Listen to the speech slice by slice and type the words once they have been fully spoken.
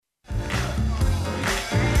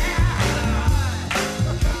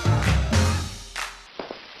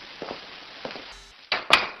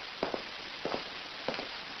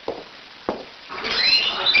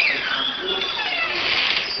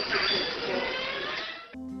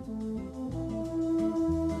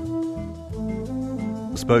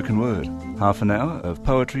Spoken Word, half an hour of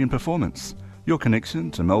poetry and performance, your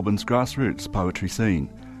connection to Melbourne's grassroots poetry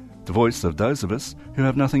scene, the voice of those of us who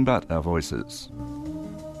have nothing but our voices.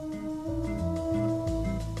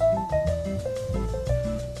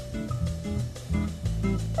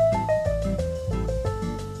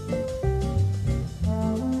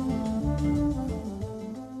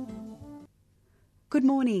 Good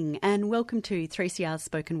morning and welcome to 3CR's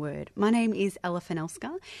Spoken Word. My name is Ella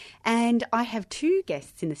Fanelska and I have two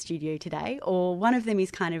guests in the studio today, or one of them is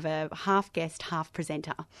kind of a half guest, half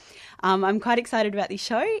presenter. I'm quite excited about this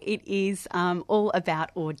show. It is all about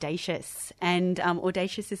Audacious, and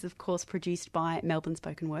Audacious is of course produced by Melbourne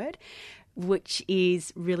Spoken Word, which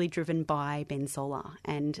is really driven by Ben Solar,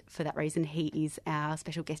 and for that reason he is our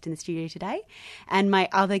special guest in the studio today. And my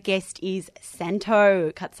other guest is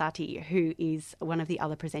Santo Katsati, who is one of the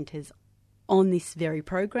other presenters on this very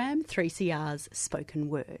program, 3CR's Spoken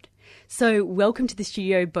Word. So welcome to the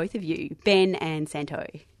studio, both of you, Ben and Santo.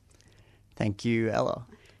 Thank you, Ella.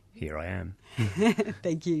 Here I am.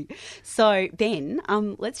 Thank you. So, Ben,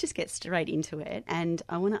 let's just get straight into it. And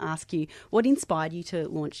I want to ask you, what inspired you to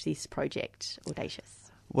launch this project,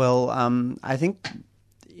 Audacious? Well, I think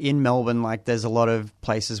in Melbourne, there's a lot of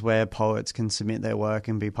places where poets can submit their work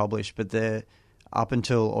and be published, but up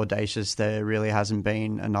until Audacious, there really hasn't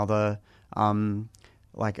been another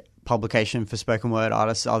publication for spoken word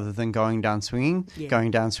artists other than Going Down Swinging. Yeah.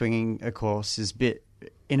 Going Down Swinging, of course, is a bit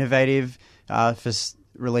innovative for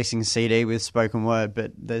releasing a CD with spoken word,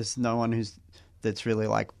 but there's no one that's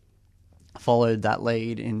really followed that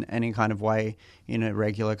lead in any kind of way in a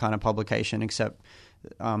regular kind of publication, except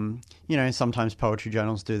sometimes poetry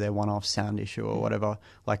journals do their one-off sound issue or whatever.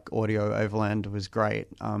 Like Audio Overland was great,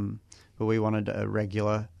 but we wanted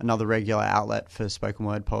another regular outlet for spoken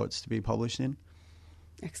word poets to be published in.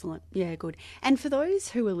 Excellent. Yeah, good. And for those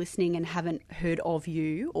who are listening and haven't heard of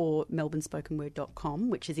you or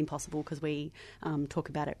melbournespokenword.com, which is impossible because we talk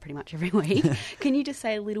about it pretty much every week, can you just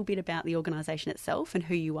say a little bit about the organisation itself and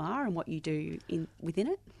who you are and what you do within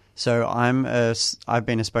it? So I've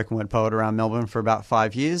been a spoken word poet around Melbourne for about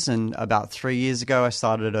 5 years, and about 3 years ago I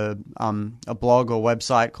started a blog or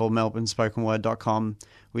website called melbournespokenword.com,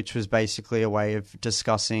 which was basically a way of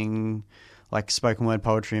discussing spoken word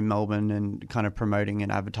poetry in Melbourne and kind of promoting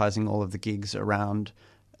and advertising all of the gigs around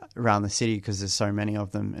the city, because there's so many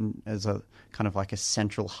of them, and as a kind of a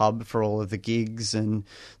central hub for all of the gigs and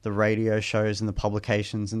the radio shows and the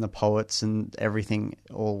publications and the poets and everything.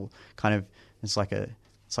 All kind of it's like a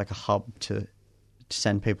hub to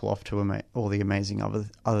send people off to all the amazing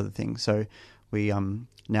other things. So we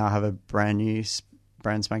now have a brand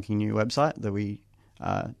spanking new website that we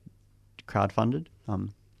crowdfunded.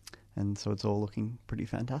 And so it's all looking pretty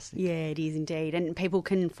fantastic. Yeah, it is indeed. And people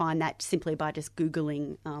can find that simply by just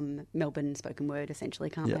Googling Melbourne Spoken Word, essentially,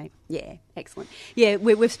 can't they? Yeah, excellent. Yeah,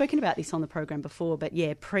 we've spoken about this on the program before, but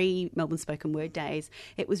yeah, pre-Melbourne Spoken Word days,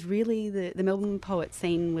 it was really the Melbourne poet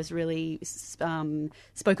scene was really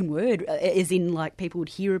spoken word, as in people would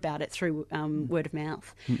hear about it through word of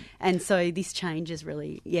mouth. And so this change has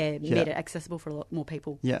really, made it accessible for a lot more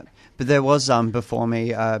people. Yeah, but there was, before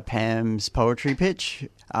me, Pam's poetry pitch,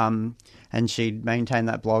 and she'd maintained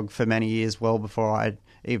that blog for many years, well before I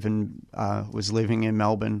even was living in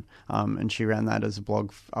Melbourne, and she ran that as a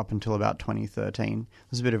blog up until about 2013.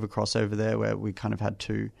 There's a bit of a crossover there where we kind of had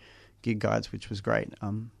two gig guides, which was great.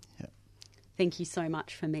 Thank you so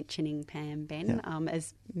much for mentioning Pam, Ben. Yeah.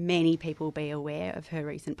 As many people be aware of her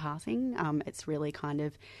recent passing, it's really kind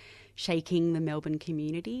of shaking the Melbourne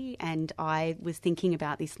community, and I was thinking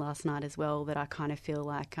about this last night as well, that I kind of feel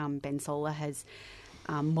like Ben Solar has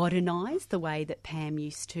modernised the way that Pam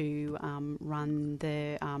used to run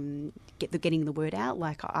getting the word out.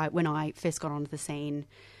 When I first got onto the scene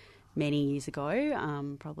many years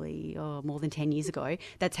ago, probably more than 10 years ago,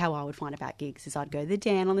 that's how I would find about gigs, is I'd go to the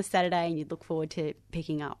Dan on the Saturday and you'd look forward to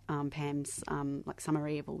picking up Pam's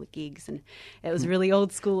summary of all the gigs, and it was really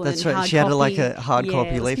old school. That's and right, she had a hard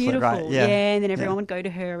copy leaflet, beautiful. right? Yeah, and then everyone would go to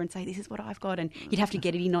her and say, this is what I've got, and you'd have to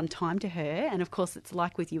get it in on time to her, and of course it's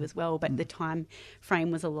like with you as well, but the time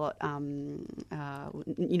frame was a lot, we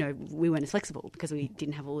weren't as flexible because we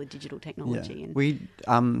didn't have all the digital technology. Yeah.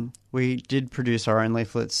 And we did produce our own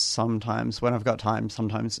leaflets sometimes when I've got time,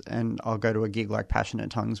 and I'll go to a gig like Passionate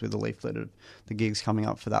Tongues with a leaflet of the gigs coming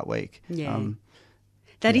up for that week. Yeah.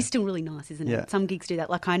 That is still really nice, isn't it? Yeah. Some gigs do that.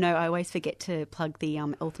 Like I know I always forget to plug the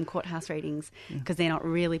Eltham Courthouse readings because they're not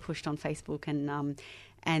really pushed on Facebook,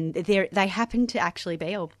 and they happen to actually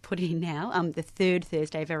be, I'll put it in now, the third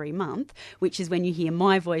Thursday of every month, which is when you hear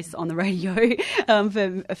my voice on the radio for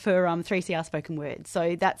 3CR Spoken Word.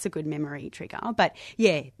 So that's a good memory trigger. But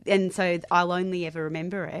yeah, and so I'll only ever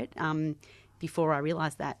remember it before I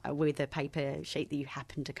realise that with a paper sheet that you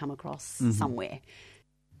happen to come across somewhere.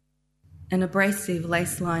 An abrasive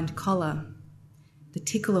lace-lined collar, the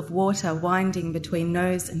tickle of water winding between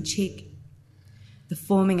nose and cheek, the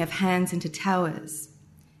forming of hands into towers,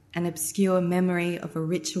 an obscure memory of a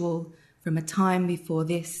ritual from a time before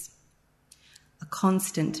this, a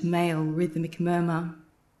constant male rhythmic murmur,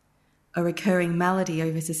 a recurring melody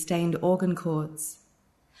over sustained organ chords,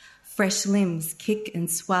 fresh limbs kick and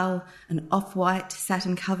swell an off-white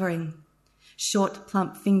satin covering, short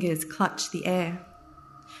plump fingers clutch the air,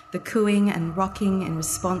 the cooing and rocking in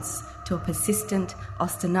response to a persistent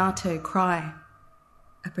ostinato cry,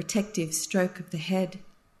 a protective stroke of the head,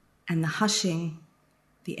 and the hushing,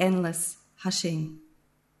 the endless hushing.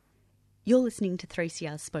 You're listening to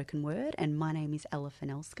 3CR's Spoken Word, and my name is Ella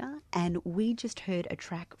Fanelska, and we just heard a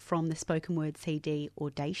track from the Spoken Word CD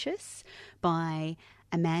Audacious by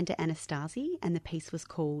Amanda Anastasi, and the piece was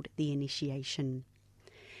called The Initiation.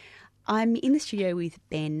 I'm in the studio with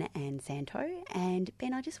Ben and Santo, and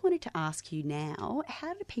Ben, I just wanted to ask you now,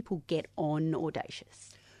 how do people get on Audacious?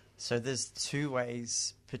 So there's two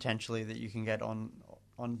ways potentially that you can get on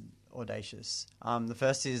Audacious. The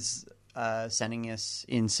first is sending us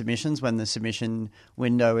in submissions when the submission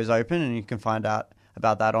window is open, and you can find out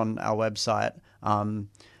about that on our website. And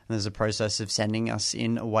there's a process of sending us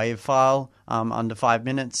in a WAV file under 5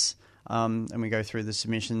 minutes, and we go through the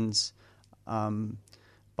submissions.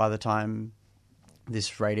 By the time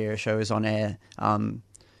this radio show is on air,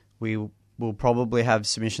 we will probably have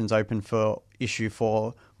submissions open for issue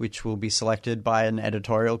 4, which will be selected by an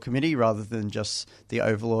editorial committee rather than just the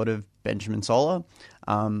overlord of Benjamin Solar.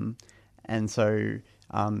 And so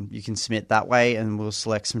you can submit that way, and we'll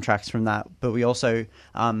select some tracks from that. But we also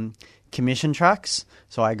commission tracks.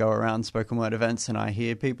 So I go around spoken word events and I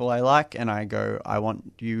hear people I like, and I go, I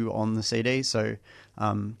want you on the CD. So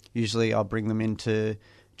usually I'll bring them into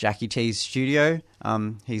Jackie T's studio.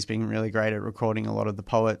 He's been really great at recording a lot of the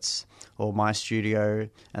poets, or my studio,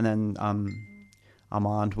 and then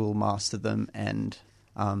Armand will master them, and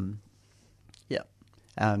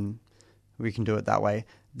we can do it that way.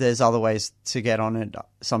 There's other ways to get on it.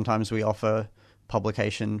 Sometimes we offer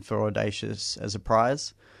publication for Audacious as a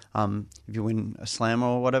prize. If you win a slam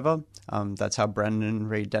or whatever, that's how Brendan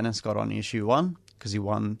Reed Dennis got on issue 1, because he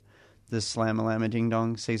won the Slam-A-Lama Ding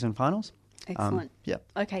Dong season finals. Excellent. Yeah.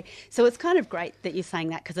 Okay. So it's kind of great that you're saying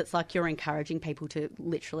that, because it's like you're encouraging people to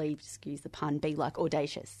literally, excuse the pun, be like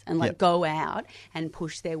audacious and like go out and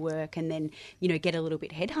push their work, and then, get a little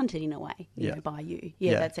bit headhunted in a way, you know, by you.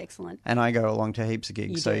 Yeah, that's excellent. And I go along to heaps of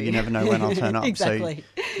gigs, so you never know when I'll turn up. Exactly.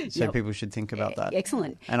 So people should think about that.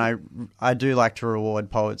 Excellent. And I do like to reward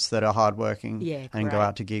poets that are hardworking and go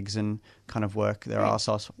out to gigs and kind of work their arse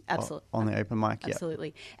off on the open mic.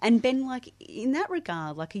 Absolutely. And Ben, like in that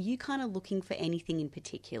regard, like, are you kind of looking for anything in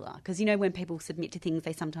particular? Because, when people submit to things,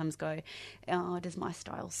 they sometimes go, oh, does my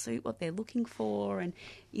style suit what they're looking for? And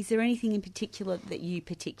is there anything in particular that you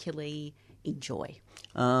particularly enjoy?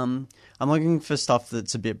 I'm looking for stuff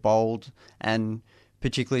that's a bit bold, and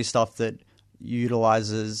particularly stuff that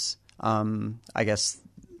utilises, I guess,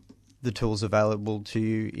 the tools available to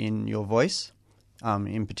you in your voice,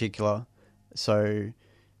 in particular. So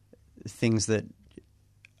things that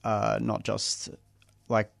are not just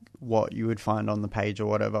like what you would find on the page or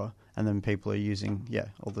whatever, and then people are using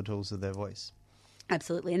all the tools of their voice.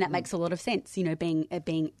 Absolutely, and that makes a lot of sense. Being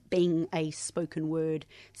a spoken word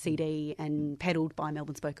CD and peddled by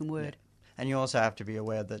Melbourne Spoken Word. Yeah. And you also have to be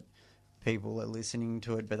aware that people are listening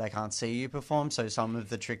to it, but they can't see you perform. So some of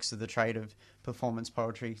the tricks of the trade of performance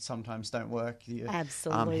poetry sometimes don't work.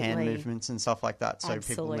 Absolutely. Hand movements and stuff like that. So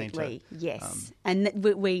Absolutely. people need to... Yes. And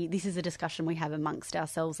this is a discussion we have amongst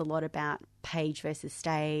ourselves a lot about page versus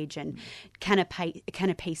stage, and can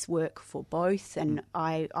a piece work for both? And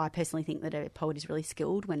I personally think that a poet is really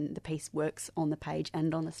skilled when the piece works on the page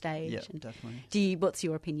and on the stage. Yeah, definitely. What's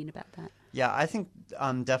your opinion about that? Yeah, I think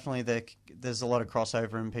definitely there's a lot of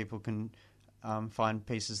crossover, and people can find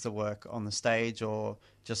pieces that work on the stage or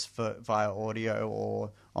just via audio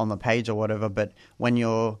or on the page or whatever. But when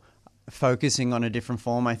you're focusing on a different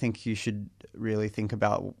form, I think you should really think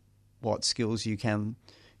about what skills you can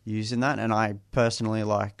use in that. And I personally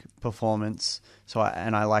like performance,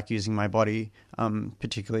 I like using my body,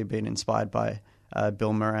 particularly being inspired by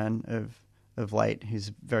Bill Moran of late, who's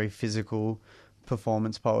a very physical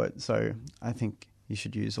performance poet. So I think you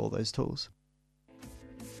should use all those tools.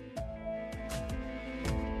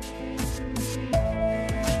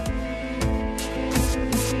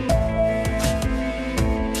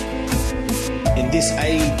 In this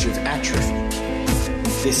age of atrophy,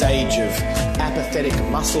 this age of apathetic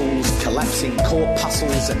muscles, collapsing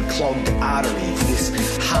corpuscles and clogged arteries,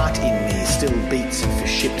 this heart in me still beats for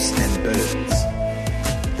ships and birds.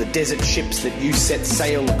 The desert ships that you set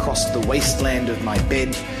sail across the wasteland of my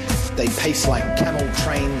bed, they pace like camel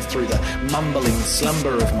trains through the mumbling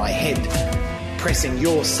slumber of my head, pressing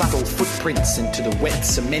your subtle footprints into the wet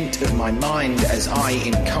cement of my mind as I,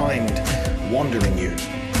 in kind, wander in you.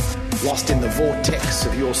 Lost in the vortex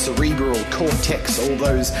of your cerebral cortex, all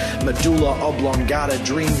those medulla oblongata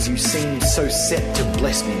dreams you seemed so set to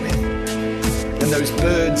bless me with. And those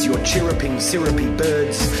birds, your chirruping, syrupy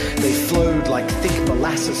birds, they flowed like thick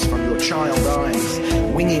molasses from your child eyes,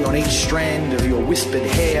 winging on each strand of your whispered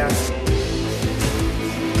hair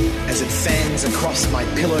as it fans across my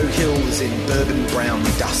pillow hills in bourbon brown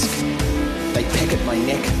dusk. They peck at my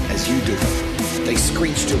neck as you do. They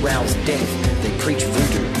screech to rouse death. They preach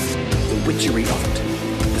voodoo. The witchery of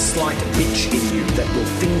it, the slight bitch in you that will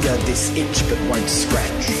finger this itch but won't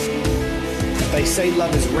scratch. They say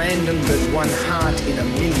love is random, but one heart in a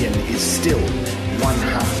million is still one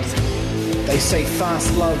heart. They say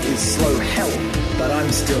fast love is slow hell, but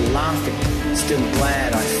I'm still laughing, still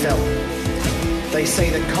glad I fell. They say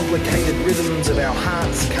that complicated rhythms of our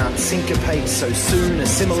hearts can't syncopate so soon,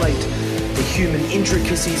 assimilate. The human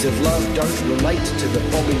intricacies of love don't relate to the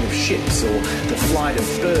bobbing of ships or the flight of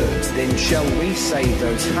birds. Then shall we say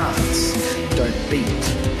those hearts don't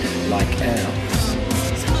beat like ours?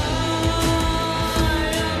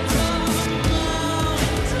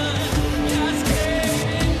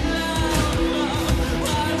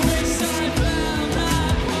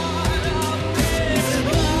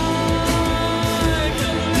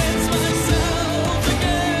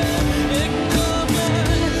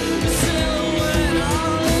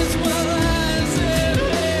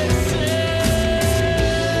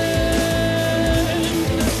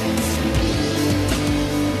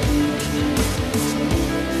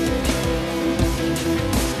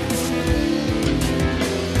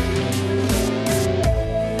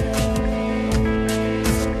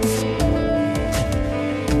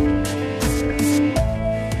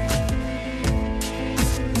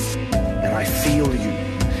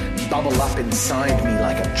 Inside me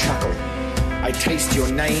like a chuckle. I taste your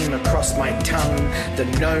name across my tongue, the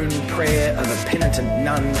known prayer of a penitent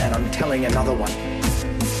nun, and I'm telling another one.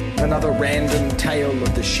 Another random tale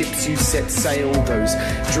of the ships you set sail, those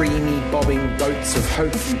dreamy bobbing boats of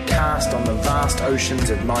hope you cast on the vast oceans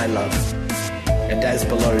of my love. And as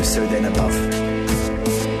below, so then above.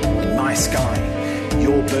 In my sky,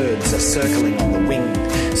 your birds are circling on the wing,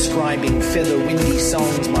 scribing feather windy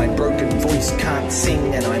songs my broken voice can't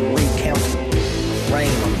sing, and I'm recounting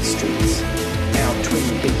rain on the streets, our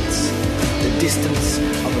twin beats, the distance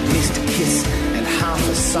of a missed kiss and half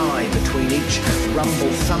a sigh between each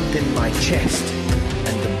rumble thump in my chest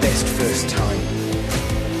and the best first time.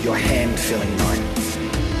 Your hand filling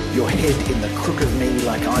mine, your head in the crook of me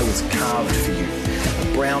like I was carved for you,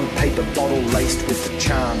 a brown paper bottle laced with the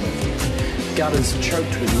charm of you. Gutters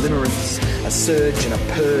choked with limerence, a surge and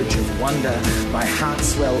a purge of wonder, my heart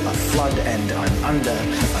swell a flood, and I'm under.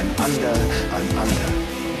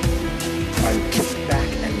 I'm kicked back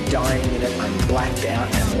and dying in it, I'm blacked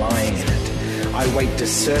out and lying in it. I wait to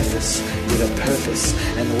surface with a purpose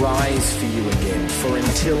and rise for you again, for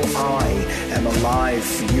until I am alive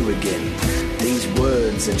for you again, these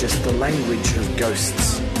words are just the language of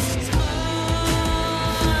ghosts.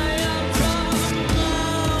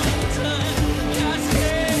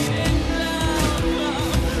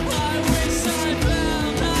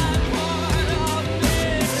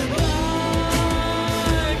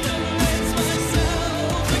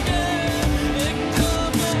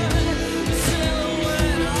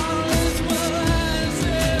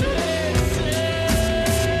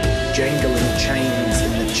 Jangling chains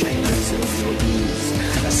in the chambers of your ears,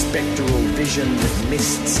 a spectral vision that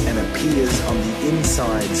mists and appears on the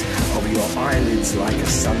insides of your eyelids like a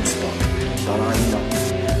sunspot. But I'm not.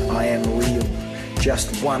 I am real,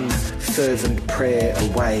 just one fervent prayer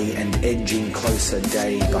away and edging closer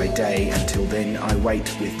day by day. Until then I wait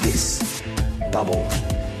with this bubble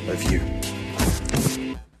of you.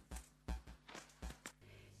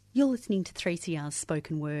 You're listening to 3CR's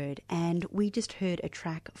Spoken Word, and we just heard a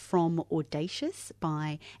track from Audacious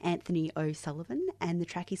by Anthony O'Sullivan, and the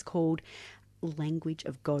track is called Language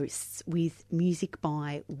of Ghosts, with music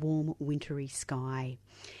by Warm Wintry Sky.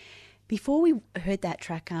 Before we heard that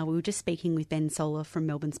track, we were just speaking with Ben Solar from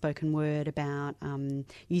Melbourne Spoken Word about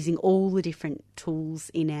using all the different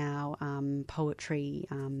tools in our poetry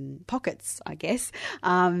pockets, I guess,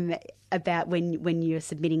 about when you're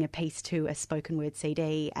submitting a piece to a spoken word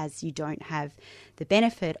CD, as you don't have the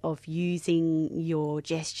benefit of using your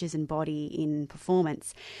gestures and body in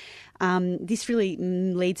performance. This really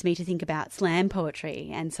leads me to think about slam poetry,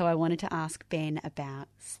 and so I wanted to ask Ben about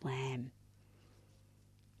slam.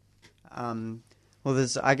 Well,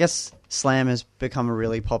 I guess slam has become a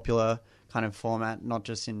really popular kind of format, not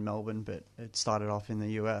just in Melbourne, but it started off in the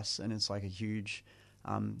US, and it's like a huge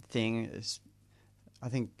thing. I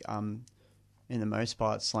think in the most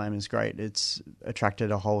part, slam is great. It's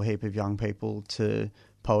attracted a whole heap of young people to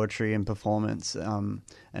poetry and performance, and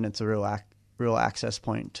it's a real access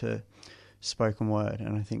point to spoken word.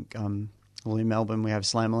 And I think well, in Melbourne we have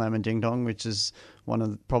Slam-A-Lam and Ding Dong, which is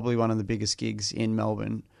probably one of the biggest gigs in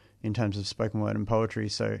Melbourne in terms of spoken word and poetry.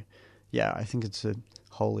 So, yeah, I think it's a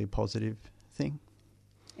wholly positive thing.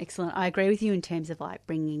 Excellent. I agree with you in terms of like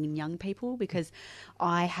bringing in young people, because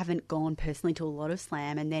I haven't gone personally to a lot of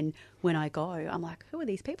slam, and then when I go, I'm like, who are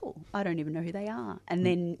these people? I don't even know who they are. And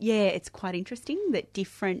then, yeah, it's quite interesting that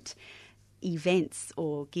different events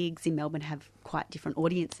or gigs in Melbourne have quite different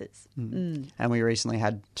audiences. And we recently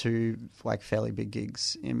had 2 like fairly big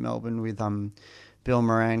gigs in Melbourne with Bill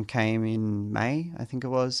Moran came in May, I think it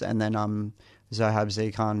was, and then Zohab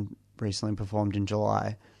Zikhan recently performed in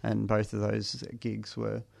July, and both of those gigs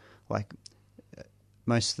were like,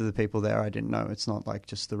 most of the people there I didn't know. It's not like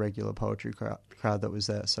just the regular poetry crowd that was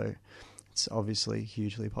there, so it's obviously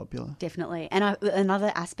hugely popular. Definitely. And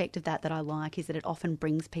another aspect of that I like is that it often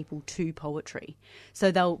brings people to poetry.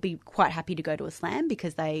 So they'll be quite happy to go to a slam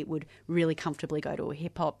because they would really comfortably go to a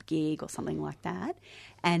hip-hop gig or something like that.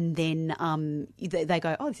 And then they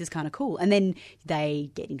go, oh, this is kind of cool. And then they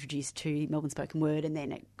get introduced to Melbourne Spoken Word, and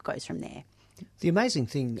then it goes from there. The amazing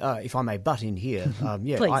thing, if I may butt in here,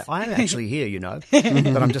 Please. I am actually here,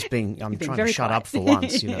 but I'm just I'm trying to shut quiet. up for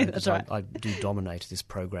once, because right. I do dominate this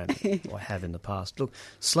program, or have in the past. Look,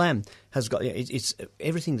 slam has got, it's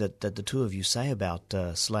everything that the two of you say about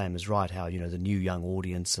slam is right, how, the new young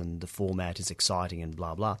audience and the format is exciting and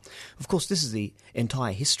blah, blah. Of course, this is the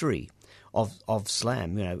entire history of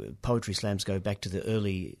slam. Poetry slams go back to the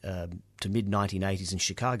early to mid-1980s in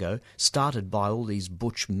Chicago, started by all these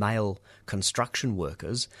butch male construction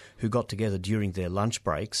workers who got together during their lunch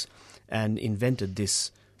breaks and invented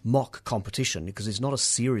this mock competition, because it's not a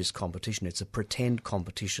serious competition, it's a pretend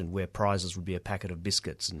competition where prizes would be a packet of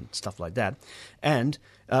biscuits and stuff like that. And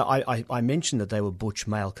I mentioned that they were butch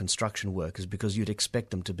male construction workers because you'd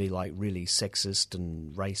expect them to be like really sexist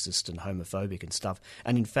and racist and homophobic and stuff.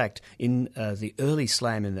 And in fact, in the early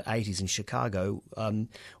slam in the 80s in Chicago,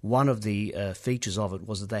 one of the features of it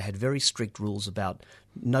was that they had very strict rules about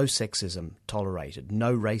no sexism tolerated,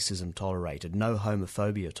 no racism tolerated, no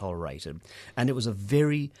homophobia tolerated. And it was a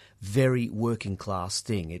very, very working class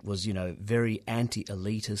thing. It was, very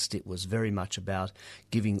anti-elitist. It was very much about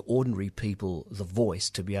giving ordinary people the voice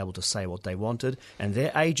to be able to say what they wanted. And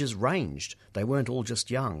their ages ranged. They weren't all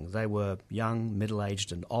just young. They were young,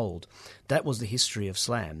 middle-aged and old. That was the history of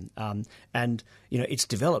slam. And it's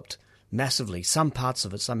developed massively. Some parts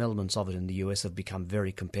of it, some elements of it in the US have become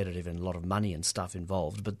very competitive and a lot of money and stuff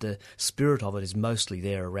involved, but the spirit of it is mostly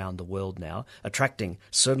there around the world now, attracting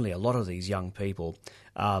certainly a lot of these young people.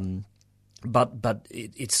 But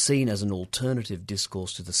it's seen as an alternative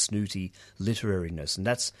discourse to the snooty literariness, and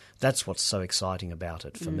that's what's so exciting about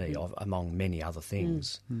it for me, among many other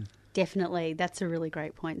things. Definitely. That's a really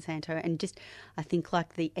great point, Santo. And just, I think,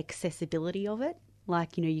 like the accessibility of it.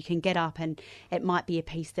 Like, you can get up and it might be a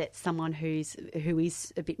piece that someone who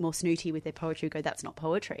is a bit more snooty with their poetry go, that's not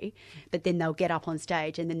poetry. But then they'll get up on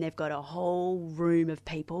stage and then they've got a whole room of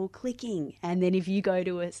people clicking. And then if you go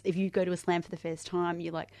to a slam for the first time,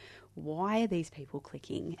 you're like, why are these people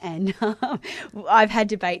clicking? And I've had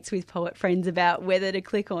debates with poet friends about whether to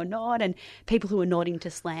click or not, and people who are not into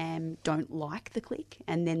slam don't like the click,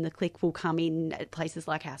 and then the click will come in at places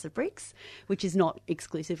like House of Bricks, which is not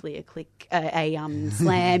exclusively a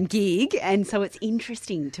slam gig, and so it's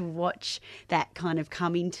interesting to watch that kind of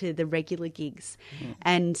come into the regular gigs.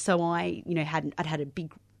 And so I'd had a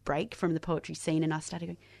big break from the poetry scene, and I started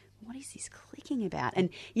going, what is this clicking about?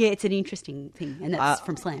 And yeah, it's an interesting thing, and that's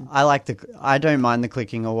from slam. I don't mind the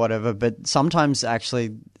clicking or whatever, but sometimes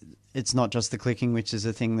actually it's not just the clicking, which is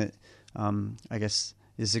a thing that I guess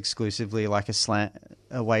is exclusively like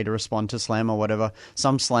a way to respond to slam or whatever.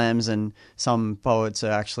 Some slams and some poets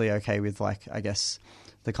are actually okay with, like, I guess,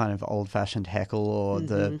 the kind of old-fashioned heckle or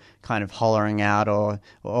the kind of hollering out or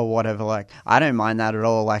whatever. Like, I don't mind that at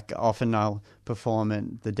all. Like, often I'll perform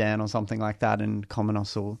at the Den or something like that and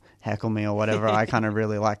Commodus will heckle me or whatever. I kind of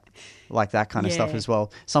really like that kind of stuff as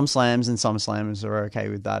well. Some slams and some slammers are okay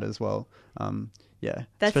with that as well.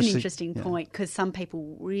 That's an interesting point, because some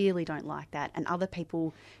people really don't like that and other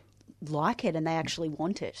people like it and they actually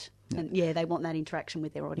want it. And they want that interaction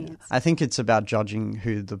with their audience. I think it's about judging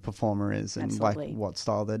who the performer is and Absolutely. like what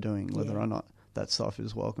style they're doing, whether or not that stuff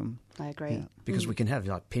is welcome. I agree. Yeah. Because we can have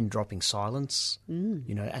like pin dropping silence, you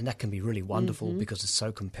know, and that can be really wonderful because it's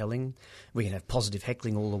so compelling. We can have positive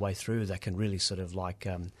heckling all the way through that can really sort of like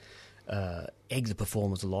egg the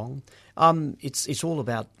performers along. It's all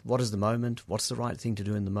about what is the moment, what's the right thing to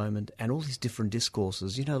do in the moment, and all these different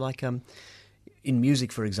discourses. You know, like in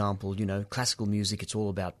music, for example, you know, classical music, it's all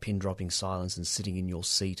about pin-dropping silence and sitting in your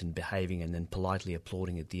seat and behaving and then politely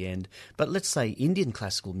applauding at the end. But let's say Indian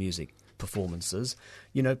classical music performances,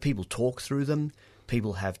 you know, people talk through them,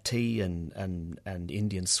 people have tea and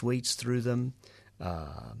Indian sweets through them,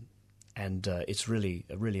 and it's really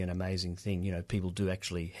an amazing thing. You know, people do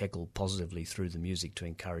actually heckle positively through the music to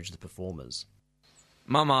encourage the performers.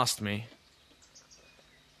 Mum asked me,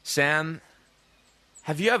 Sam,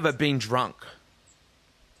 have you ever been drunk?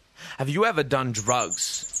 Have you ever done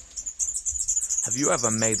drugs? Have you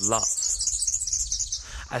ever made love?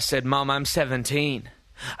 I said, Mom, I'm 17.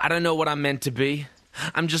 I don't know what I'm meant to be.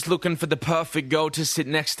 I'm just looking for the perfect girl to sit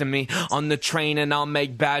next to me on the train, and I'll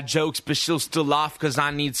make bad jokes, but she'll still laugh because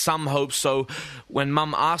I need some hope. So when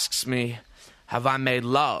Mum asks me, have I made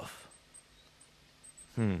love?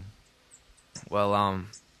 Well,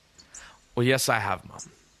 yes, I have,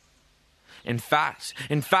 Mum. In fact,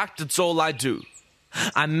 it's all I do.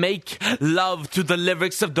 I make love to the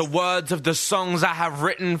lyrics of the words of the songs I have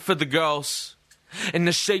written for the girls, in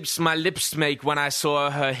the shapes my lips make when I saw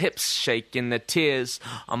her hips shake, in the tears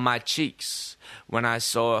on my cheeks when I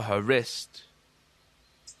saw her wrist.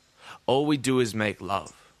 All we do is make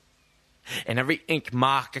love. And every ink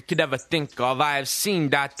mark I could ever think of, I have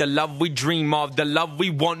seen that the love we dream of, the love we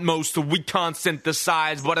want most, we can't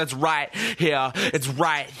synthesize. But it's right here,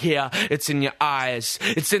 it's in your eyes,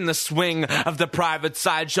 it's in the swing of the private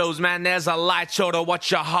sideshows. Man, there's a light show to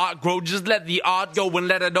watch your heart grow. Just let the art go and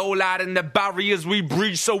let it all out in the barriers we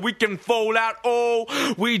breach so we can fold out. All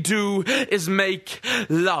we do is make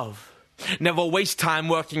love. Never waste time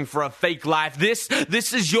working for a fake life.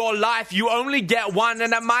 This is your life. You only get one.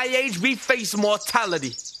 And at my age, we face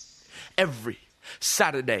mortality every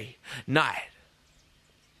Saturday night.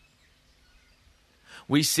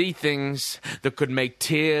 We see things that could make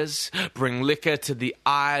tears bring liquor to the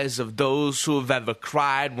eyes of those who have ever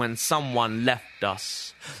cried when someone left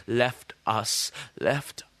us without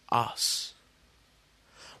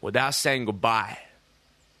saying goodbye.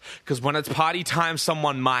 'Cause when it's party time,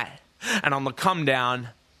 someone might. And on the come down,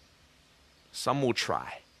 some will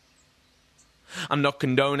try. I'm not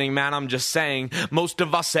condoning, man, I'm just saying. Most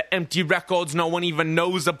of us are empty records no one even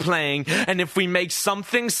knows are playing. And if we make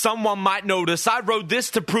something, someone might notice. I wrote this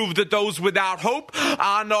to prove that those without hope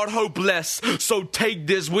are not hopeless. So take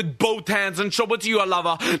this with both hands and show it to your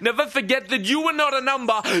lover. Never forget that you were not a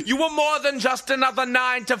number. You were more than just another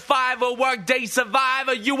 9 to 5 or workday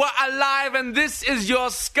survivor. You were alive and this is your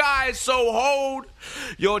sky. So hold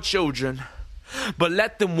your children, but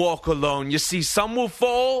let them walk alone. You see, some will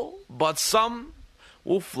fall, but some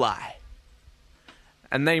will fly.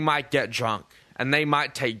 And they might get drunk, and they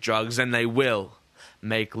might take drugs, and they will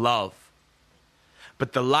make love.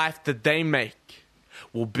 But the life that they make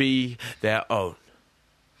will be their own.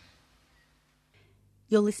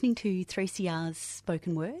 You're listening to 3CR's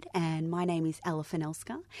Spoken Word, and my name is Ella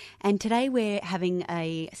Fanelska. And today we're having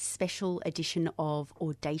a special edition of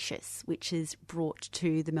Audacious, which is brought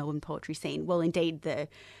to the Melbourne poetry scene. Well, indeed, the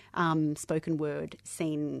spoken word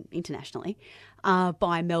scene internationally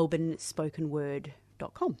by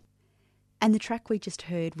melbournespokenword.com. And the track we just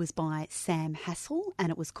heard was by Sam Hassel,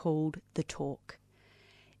 and it was called The Talk.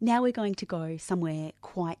 Now we're going to go somewhere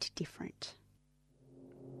quite different.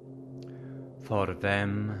 For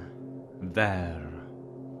them, there.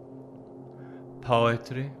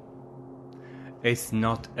 Poetry is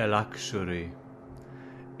not a luxury.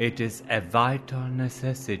 It is a vital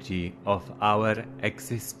necessity of our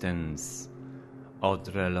existence,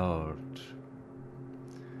 Audre Lorde.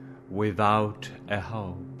 Without a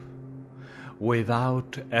hope,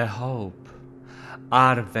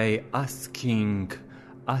 are they asking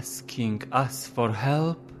us for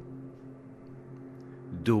help?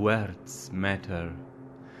 Do words matter?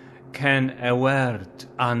 Can a word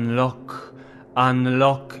unlock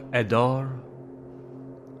a door?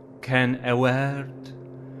 Can a word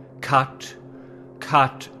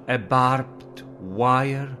cut a barbed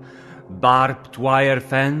wire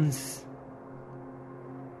fence?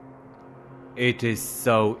 It is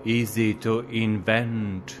so easy to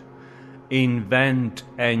invent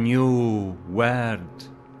a new word,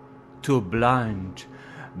 to blind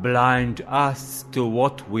us to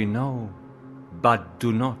what we know, but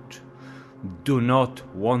do not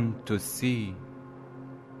want to see.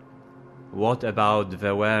 What about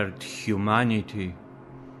the word humanity?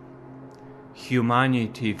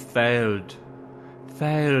 Humanity failed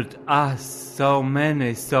us so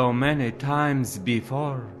many times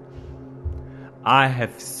before. I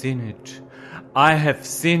have seen it,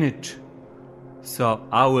 so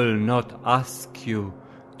I will not ask you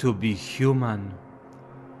to be human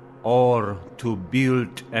or to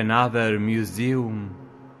build another museum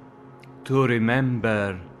to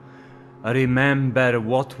remember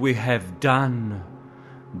what we have done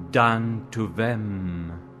to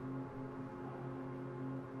them.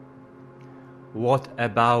 What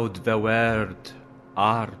about the word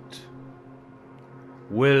art?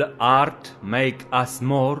 Will art make us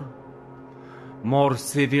more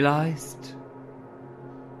civilized?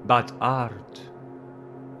 But art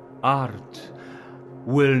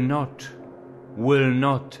will not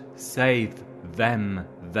save them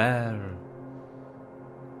there.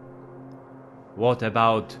 What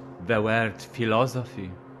about the word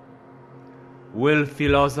philosophy? Will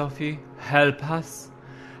philosophy help us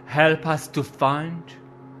to find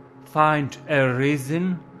a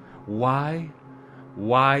reason why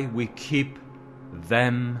we keep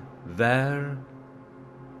them there?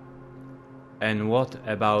 And what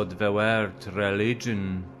about the word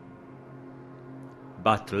religion?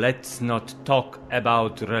 But let's not talk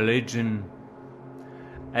about religion,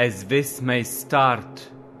 as this may start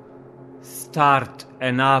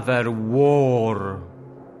another war.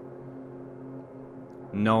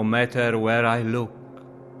 No matter where I look,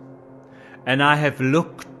 and I have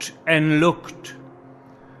looked and looked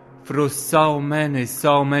through so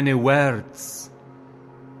many words,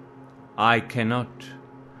 I cannot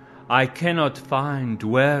find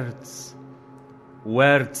words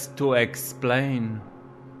to explain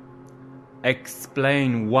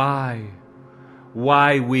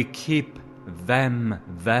why we keep them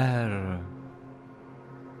there.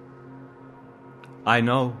 I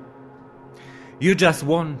know you just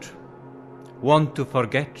want to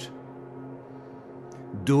forget.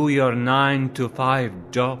 Do your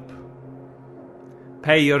 9-to-5 job,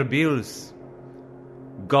 pay your bills,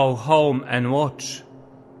 go home and watch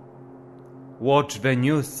the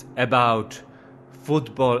news about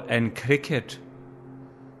football and cricket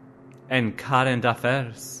and current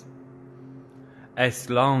affairs. As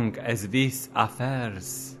long as these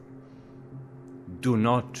affairs do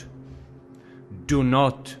not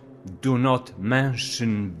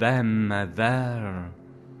mention them there.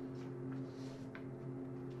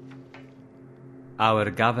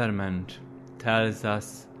 Our government tells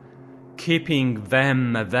us keeping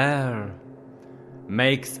them there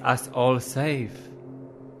makes us all safe.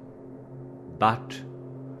 But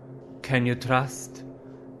can you trust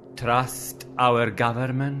our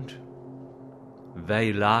government?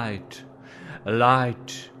 They lied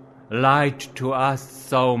to us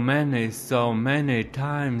so many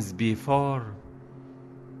times before.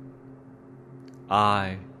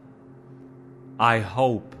 I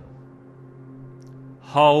hope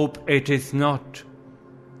it is not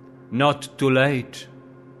too late.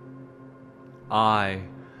 I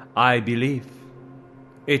believe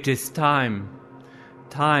it is time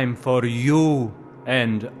for you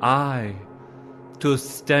and I to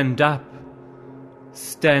stand up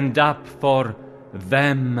for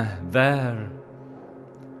them there,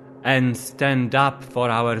 and stand up for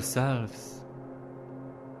ourselves.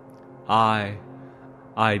 I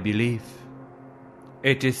believe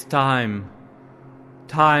it is time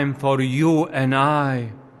for you and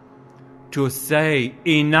I to say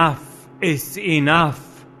enough is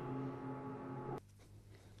enough.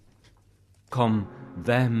 Come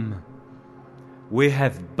them, we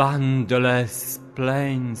have boundless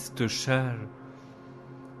plains to share,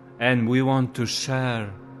 and we want to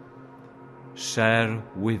share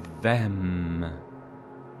with them.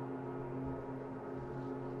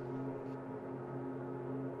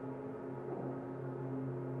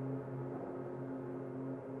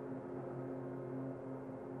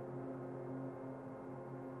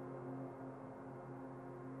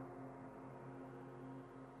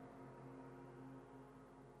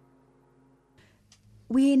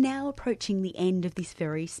 We are now approaching the end of this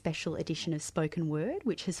very special edition of Spoken Word,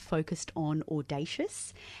 which has focused on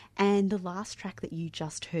Audacious. And the last track that you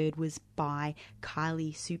just heard was by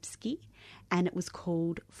Kylie Supski, and it was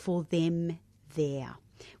called For Them There,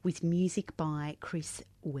 with music by Chris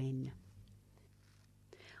Wen.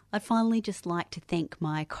 I'd finally just like to thank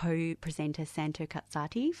my co-presenter Santo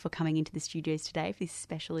Katsati for coming into the studios today for this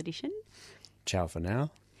special edition. Ciao for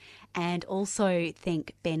now. And also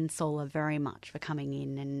thank Ben Sola very much for coming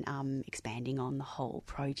in and expanding on the whole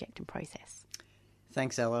project and process.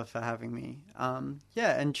 Thanks, Ella, for having me.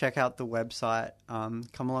 And check out the website.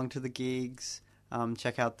 Come along to the gigs.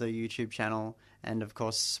 Check out the YouTube channel. And, of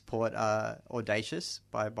course, support Audacious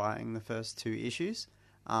by buying the first 2 issues.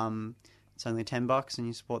 It's only $10 and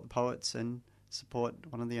you support the poets and support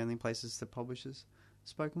one of the only places that publishes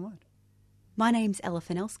spoken word. My name's Ella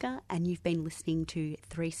Fenelska, and you've been listening to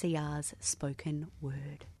 3CR's Spoken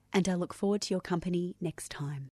Word. And I look forward to your company next time.